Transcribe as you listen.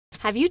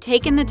Have you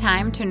taken the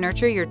time to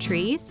nurture your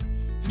trees?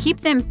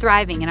 Keep them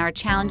thriving in our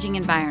challenging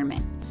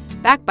environment.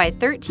 Backed by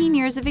 13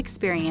 years of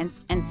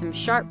experience and some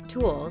sharp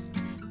tools,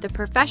 the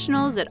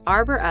professionals at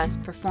Arbor-Us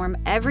perform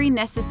every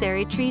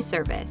necessary tree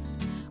service.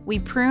 We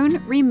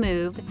prune,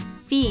 remove,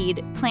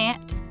 feed,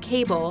 plant,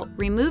 cable,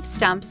 remove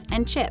stumps,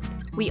 and chip.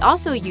 We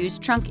also use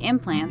trunk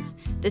implants,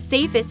 the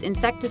safest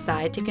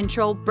insecticide to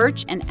control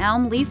birch and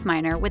elm leaf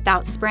miner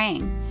without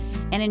spraying.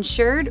 An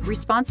insured,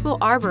 responsible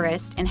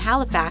arborist in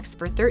Halifax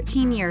for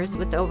 13 years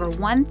with over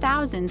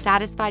 1,000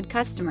 satisfied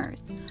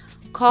customers.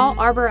 Call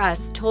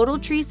Arbor-Us Total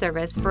Tree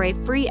Service for a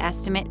free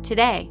estimate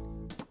today.